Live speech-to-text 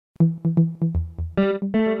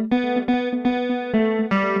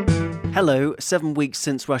Hello, 7 weeks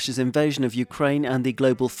since Russia's invasion of Ukraine and the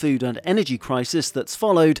global food and energy crisis that's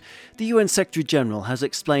followed, the UN Secretary-General has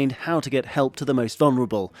explained how to get help to the most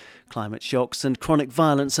vulnerable. Climate shocks and chronic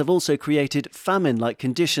violence have also created famine-like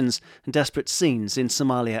conditions and desperate scenes in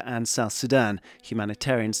Somalia and South Sudan,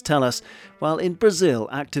 humanitarians tell us, while in Brazil,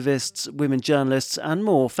 activists, women journalists and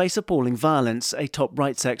more face appalling violence, a top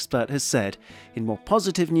rights expert has said. In more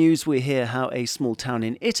positive news, we hear how a small town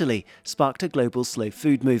in Italy sparked a global slow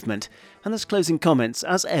food movement. And there's closing comments,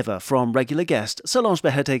 as ever, from regular guest Solange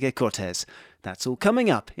Behetege-Cortez. That's all coming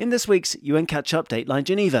up in this week's UN Catch-Up Dateline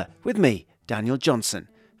Geneva with me, Daniel Johnson.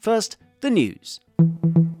 First, the news.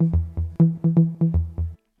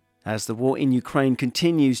 As the war in Ukraine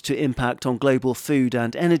continues to impact on global food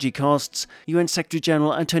and energy costs, UN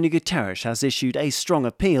Secretary-General Antonio Guterres has issued a strong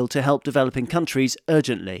appeal to help developing countries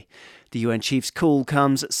urgently. The UN chief's call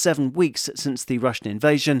comes 7 weeks since the Russian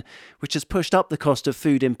invasion, which has pushed up the cost of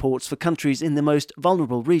food imports for countries in the most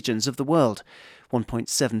vulnerable regions of the world.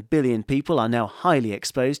 1.7 billion people are now highly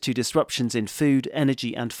exposed to disruptions in food,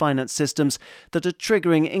 energy and finance systems that are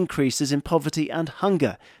triggering increases in poverty and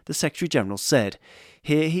hunger, the Secretary-General said.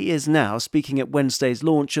 Here he is now speaking at Wednesday's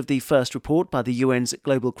launch of the first report by the UN's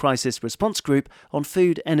Global Crisis Response Group on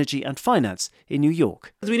food, energy and finance in New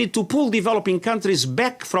York. We need to pull developing countries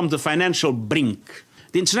back from the financial brink.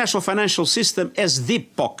 The international financial system has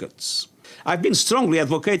deep pockets. I've been strongly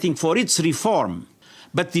advocating for its reform,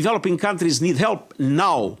 but developing countries need help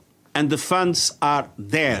now, and the funds are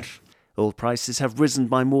there. Oil prices have risen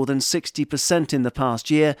by more than 60% in the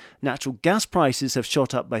past year, natural gas prices have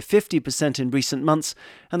shot up by 50% in recent months,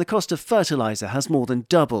 and the cost of fertiliser has more than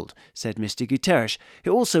doubled, said Mr Guterres,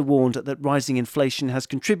 who also warned that rising inflation has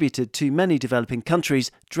contributed to many developing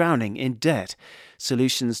countries drowning in debt.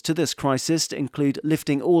 Solutions to this crisis include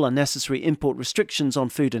lifting all unnecessary import restrictions on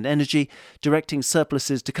food and energy, directing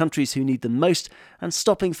surpluses to countries who need them most, and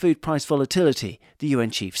stopping food price volatility, the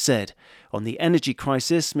UN chief said. On the energy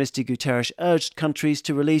crisis, Mr Guterres urged countries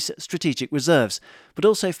to release strategic reserves, but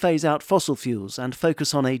also phase out fossil fuels and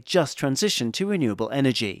focus on a just transition to renewable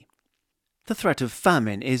energy. The threat of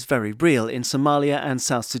famine is very real in Somalia and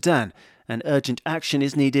South Sudan, and urgent action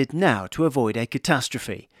is needed now to avoid a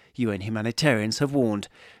catastrophe, UN humanitarians have warned.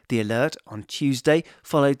 The alert on Tuesday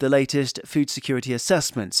followed the latest food security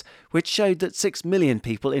assessments, which showed that 6 million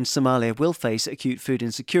people in Somalia will face acute food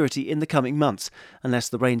insecurity in the coming months, unless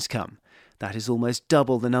the rains come. That is almost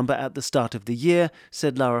double the number at the start of the year,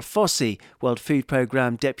 said Laura Fossi, World Food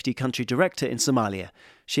Programme Deputy Country Director in Somalia.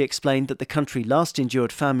 She explained that the country last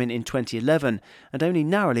endured famine in 2011 and only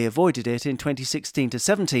narrowly avoided it in 2016 to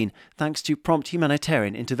 17 thanks to prompt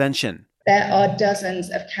humanitarian intervention. There are dozens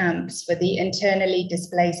of camps for the internally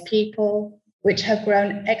displaced people, which have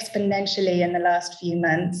grown exponentially in the last few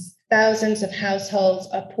months. Thousands of households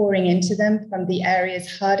are pouring into them from the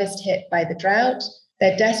areas hardest hit by the drought.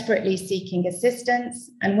 They're desperately seeking assistance,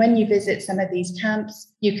 and when you visit some of these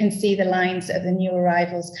camps, you can see the lines of the new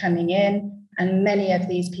arrivals coming in, and many of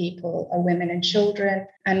these people are women and children,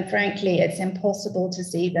 and frankly, it's impossible to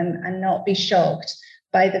see them and not be shocked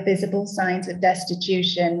by the visible signs of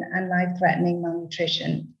destitution and life-threatening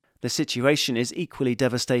malnutrition. The situation is equally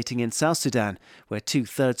devastating in South Sudan, where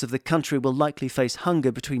 2/3 of the country will likely face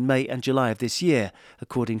hunger between May and July of this year,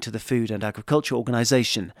 according to the Food and Agriculture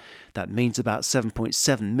Organization. That means about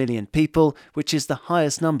 7.7 million people, which is the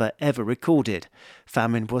highest number ever recorded.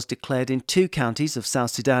 Famine was declared in 2 counties of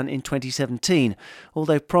South Sudan in 2017,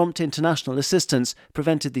 although prompt international assistance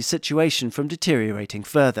prevented the situation from deteriorating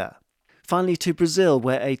further. Finally to Brazil,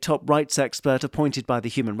 where a top rights expert appointed by the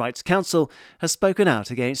Human Rights Council has spoken out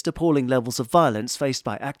against appalling levels of violence faced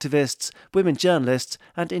by activists, women journalists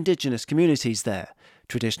and indigenous communities there.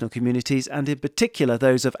 Traditional communities, and in particular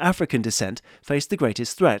those of African descent, face the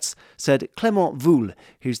greatest threats, said Clément Voul,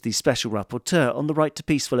 who's the Special Rapporteur on the right to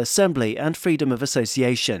peaceful assembly and freedom of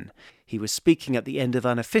association. He was speaking at the end of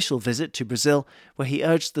an official visit to Brazil, where he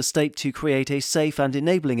urged the state to create a safe and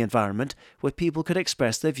enabling environment where people could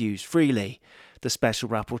express their views freely. The Special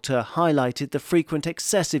Rapporteur highlighted the frequent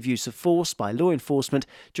excessive use of force by law enforcement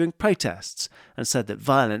during protests and said that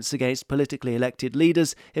violence against politically elected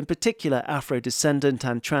leaders, in particular Afro-descendant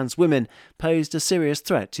and trans women, posed a serious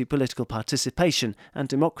threat to political participation and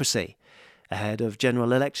democracy. Ahead of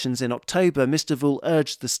general elections in October, Mr Voul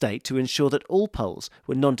urged the state to ensure that all polls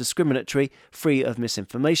were non-discriminatory, free of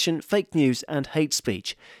misinformation, fake news and hate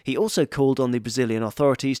speech. He also called on the Brazilian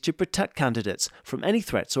authorities to protect candidates from any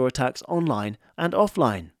threats or attacks online and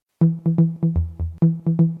offline.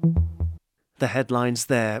 The headlines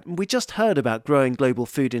there. We just heard about growing global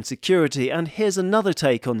food insecurity, and here's another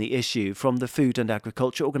take on the issue from the Food and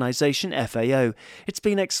Agriculture Organization FAO. It's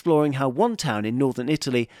been exploring how one town in northern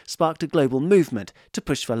Italy sparked a global movement to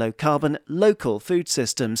push for low-carbon, local food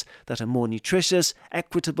systems that are more nutritious,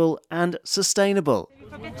 equitable and sustainable.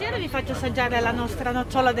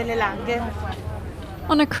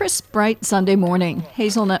 On a crisp, bright Sunday morning,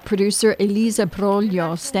 hazelnut producer Elisa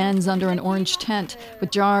Broglio stands under an orange tent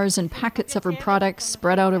with jars and packets of her products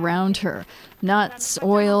spread out around her. Nuts,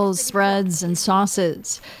 oils, spreads and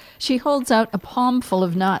sauces. She holds out a palm full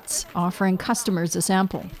of nuts, offering customers a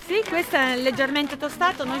sample. Sì, questo è leggermente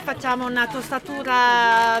tostato. Noi facciamo una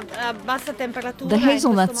tostatura a bassa temperatura. The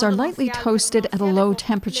hazelnuts are lightly toasted at a low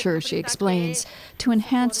temperature, she explains, to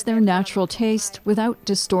enhance their natural taste without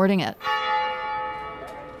distorting it.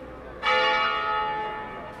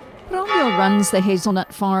 Broglio runs the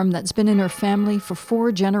hazelnut farm that's been in her family for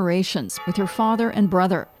 4 generations with her father and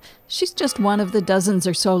brother. She's just one of the dozens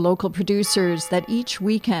or so local producers that each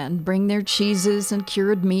weekend bring their cheeses and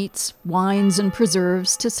cured meats, wines and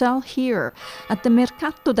preserves to sell here at the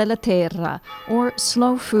Mercato della Terra, or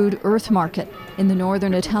Slow Food Earth Market, in the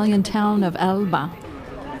northern Italian town of Alba.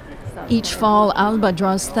 Each fall, Alba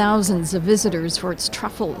draws thousands of visitors for its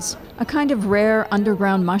truffles, a kind of rare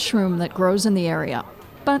underground mushroom that grows in the area.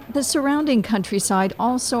 But the surrounding countryside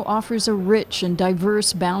also offers a rich and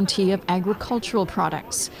diverse bounty of agricultural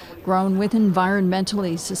products, grown with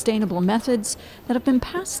environmentally sustainable methods that have been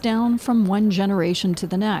passed down from one generation to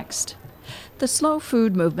the next. The slow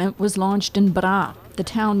food movement was launched in Bra, the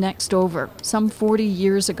town next over, some 40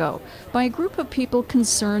 years ago, by a group of people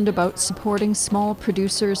concerned about supporting small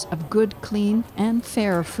producers of good, clean, and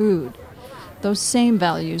fair food. Those same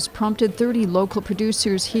values prompted 30 local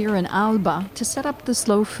producers here in Alba to set up the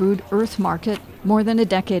Slow Food Earth Market more than a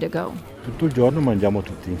decade ago. Tutto il giorno mangiamo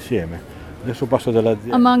tutti insieme. Adesso passo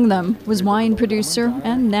dall'azienda. Among them was wine producer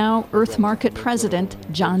and now Earth Market president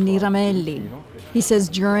Gianni Ramelli. He says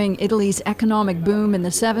during Italy's economic boom in the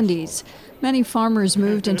 70s, many farmers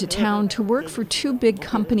moved into town to work for 2 big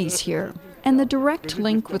companies here, and the direct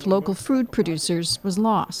link with local food producers was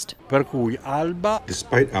lost. Per cui Alba,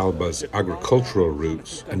 despite Alba's agricultural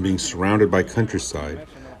roots and being surrounded by countryside,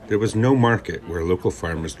 there was no market where local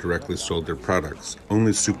farmers directly sold their products,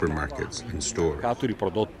 only supermarkets and stores. mercato di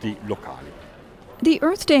prodotti locali. The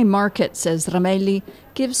Earth Day market, says Ramelli,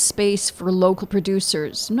 gives space for local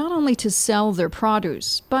producers not only to sell their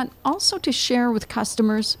produce, but also to share with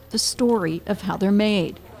customers the story of how they're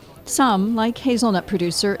made. Some, like hazelnut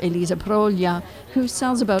producer Elisa Broglio, who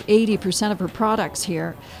sells about 80% of her products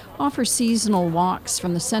here, offer seasonal walks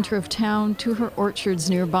from the center of town to her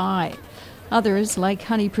orchards nearby. Others, like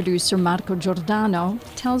honey producer Marco Giordano,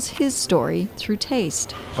 tells his story through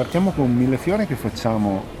taste. Partiamo con un millefiori che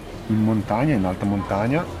facciamo in montagna, in alta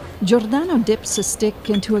montagna. Giordano dips a stick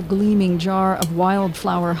into a gleaming jar of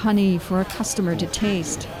wildflower honey for a customer to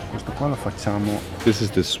taste. Questo qua lo facciamo. This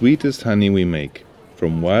is the sweetest honey we make,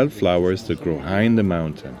 from wildflowers that grow high in the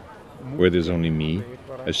mountain, where there's only me,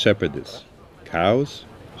 a shepherdess, cows,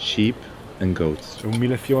 sheep and goats. È un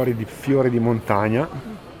millefiori di fiori di montagna.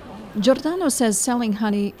 Giordano says selling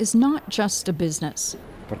honey is not just a business.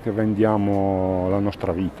 Perché vendiamo la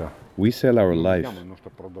nostra vita. We sell our life.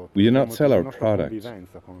 We do not sell our products,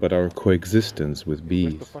 but our coexistence with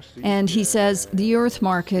bees. And he says the Earth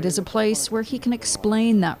Market is a place where he can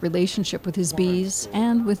explain that relationship with his bees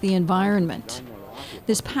and with the environment.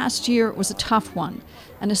 This past year was a tough one,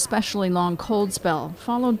 an especially long cold spell,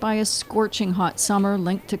 followed by a scorching hot summer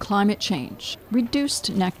linked to climate change, reduced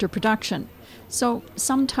nectar production. So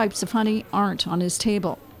some types of honey aren't on his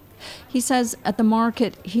table. He says at the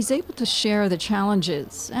market he's able to share the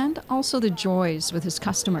challenges and also the joys with his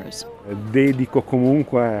customers. I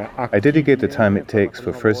dedicate the time it takes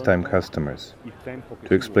for first-time customers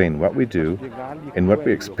to explain what we do and what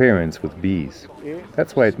we experience with bees.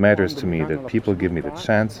 That's why it matters to me that people give me the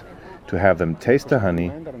chance to have them taste the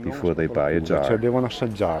honey before they buy a jar.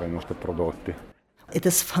 It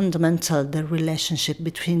is fundamental, the relationship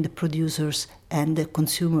between the producers and the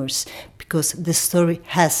consumers, because the story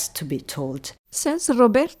has to be told. Says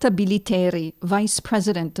Roberta Biliteri, Vice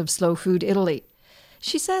President of Slow Food Italy.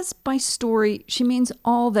 She says by story, she means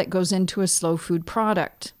all that goes into a slow food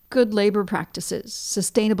product. Good labor practices,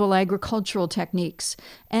 sustainable agricultural techniques,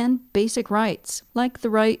 and basic rights, like the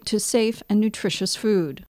right to safe and nutritious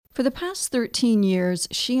food. For the past 13 years,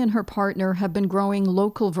 she and her partner have been growing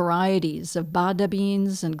local varieties of bada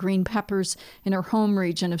beans and green peppers in her home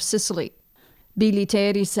region of Sicily.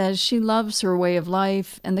 Biliteri says she loves her way of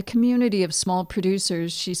life and the community of small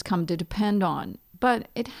producers she's come to depend on, but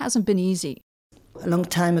it hasn't been easy. A long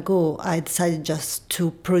time ago, I decided just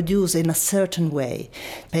to produce in a certain way,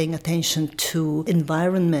 paying attention to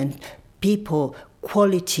environment, people,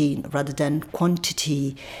 quality rather than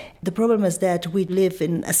quantity. The problem is that we live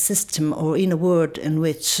in a system or in a world in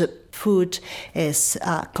which food is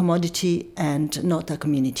a commodity and not a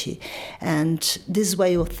community. And this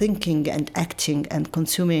way of thinking and acting and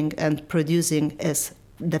consuming and producing is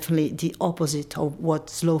definitely the opposite of what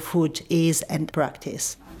slow food is and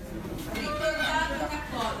practice.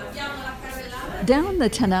 Down the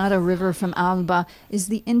Tanara River from Alba is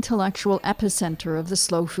the intellectual epicenter of the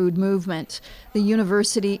slow food movement, the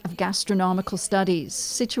University of Gastronomical Studies,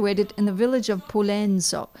 situated in the village of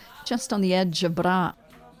Polenzo, just on the edge of Bra.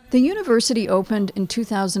 The university opened in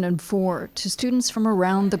 2004 to students from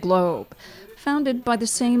around the globe, founded by the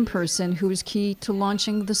same person who was key to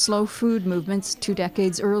launching the slow food movements 2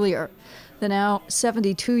 decades earlier, the now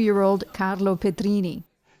 72-year-old Carlo Petrini.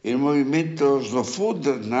 Il movimento slow food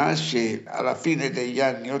nasce alla fine degli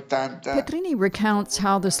anni '80. Petrini recounts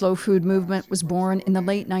how the slow food movement was born in the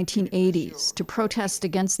late 1980s to protest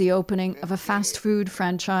against the opening of a fast food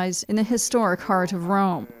franchise in the historic heart of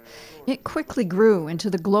Rome. It quickly grew into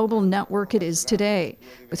the global network it is today,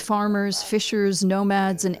 with farmers, fishers,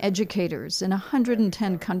 nomads, and educators in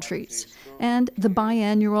 110 countries, and the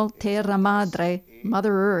biannual Terra Madre,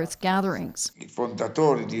 Mother Earth gatherings.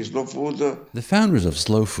 The founders of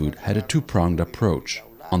Slow Food had a two-pronged approach.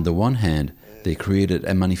 On the one hand, they created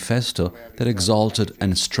a manifesto that exalted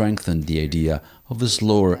and strengthened the idea of a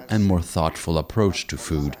slower and more thoughtful approach to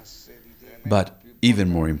food. But even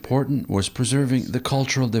more important was preserving the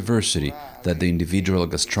cultural diversity that the individual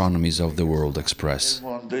gastronomies of the world express.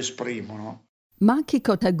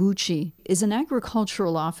 Makiko Taguchi is an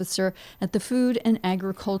agricultural officer at the Food and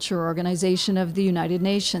Agriculture Organization of the United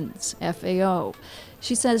Nations, FAO.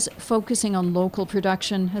 She says focusing on local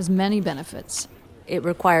production has many benefits. It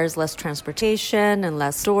requires less transportation and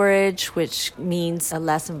less storage, which means a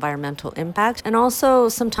less environmental impact. And also,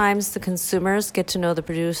 sometimes the consumers get to know the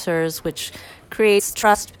producers, which creates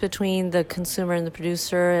trust between the consumer and the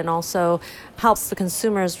producer, and also helps the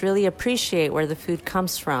consumers really appreciate where the food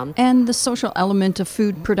comes from. And the social element of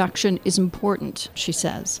food production is important, she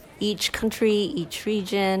says. Each country, each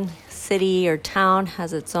region, city or town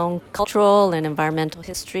has its own cultural and environmental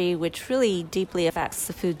history, which really deeply affects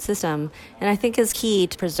the food system, and I think is key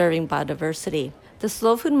to preserving biodiversity. The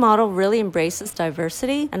slow food model really embraces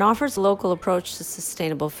diversity and offers a local approach to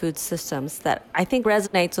sustainable food systems that I think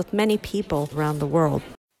resonates with many people around the world.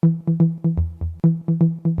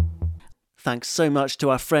 Thanks so much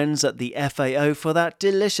to our friends at the FAO for that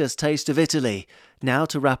delicious taste of Italy. Now,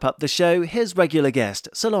 to wrap up the show, here's regular guest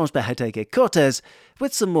Solange Behetege-Cortez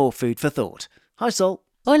with some more food for thought. Hi, Sol.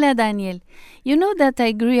 Hola, Daniel. You know that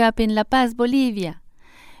I grew up in La Paz, Bolivia.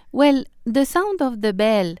 Well, the sound of the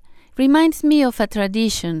bell reminds me of a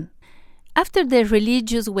tradition. After their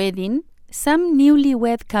religious wedding, some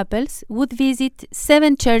newlywed couples would visit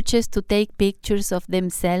 7 churches to take pictures of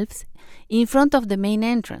themselves in front of the main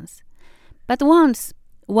entrance. But once,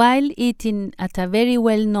 while eating at a very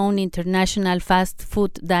well-known international fast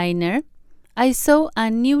food diner, I saw a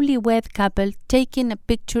newlywed couple taking a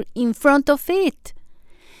picture in front of it.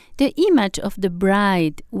 The image of the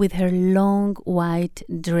bride with her long white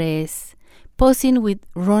dress, posing with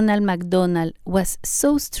Ronald McDonald, was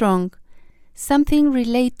so strong, something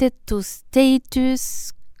related to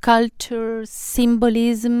status, culture,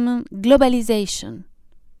 symbolism, globalization.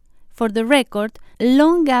 For the record,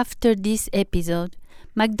 long after this episode,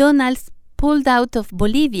 McDonald's pulled out of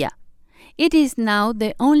Bolivia. It is now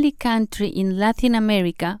the only country in Latin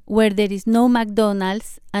America where there is no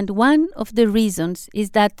McDonald's, and one of the reasons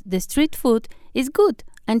is that the street food is good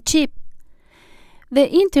and cheap. The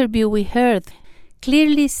interview we heard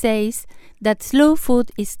clearly says that slow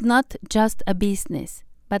food is not just a business,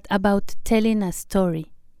 but about telling a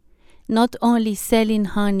story. Not only selling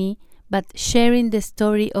honey, but sharing the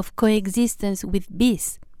story of coexistence with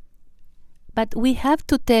bees. But we have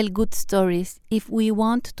to tell good stories if we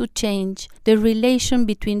want to change the relation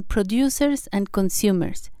between producers and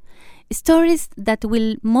consumers. Stories that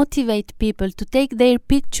will motivate people to take their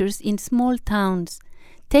pictures in small towns,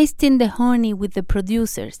 tasting the honey with the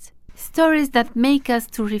producers. Stories that make us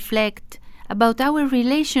to reflect about our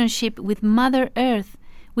relationship with Mother Earth,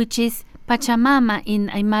 which is Pachamama in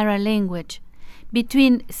Aymara language,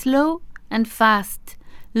 between slow and fast,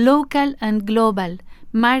 local and global,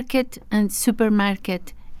 market and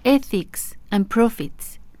supermarket, ethics and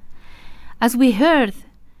profits. As we heard,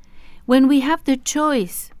 when we have the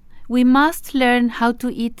choice, we must learn how to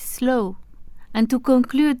eat slow, And to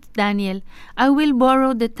conclude, Daniel, I will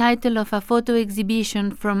borrow the title of a photo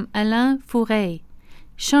exhibition from Alain Fourey,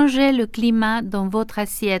 Changez le climat dans votre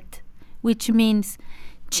assiette, which means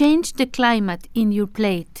change the climate in your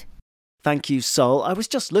plate. Thank you, Sol. I was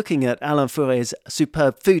just looking at Alain Fourey's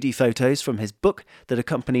superb foodie photos from his book that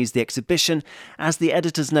accompanies the exhibition. As the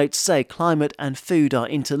editor's notes say, climate and food are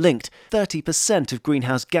interlinked. 30% of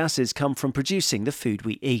greenhouse gases come from producing the food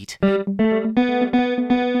we eat.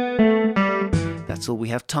 That's all we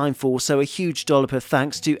have time for, so a huge dollop of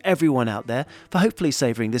thanks to everyone out there for hopefully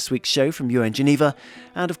savouring this week's show from UN Geneva,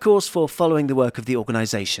 and of course for following the work of the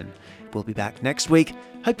organisation. We'll be back next week.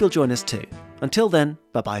 Hope you'll join us too. Until then,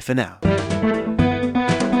 bye-bye for now.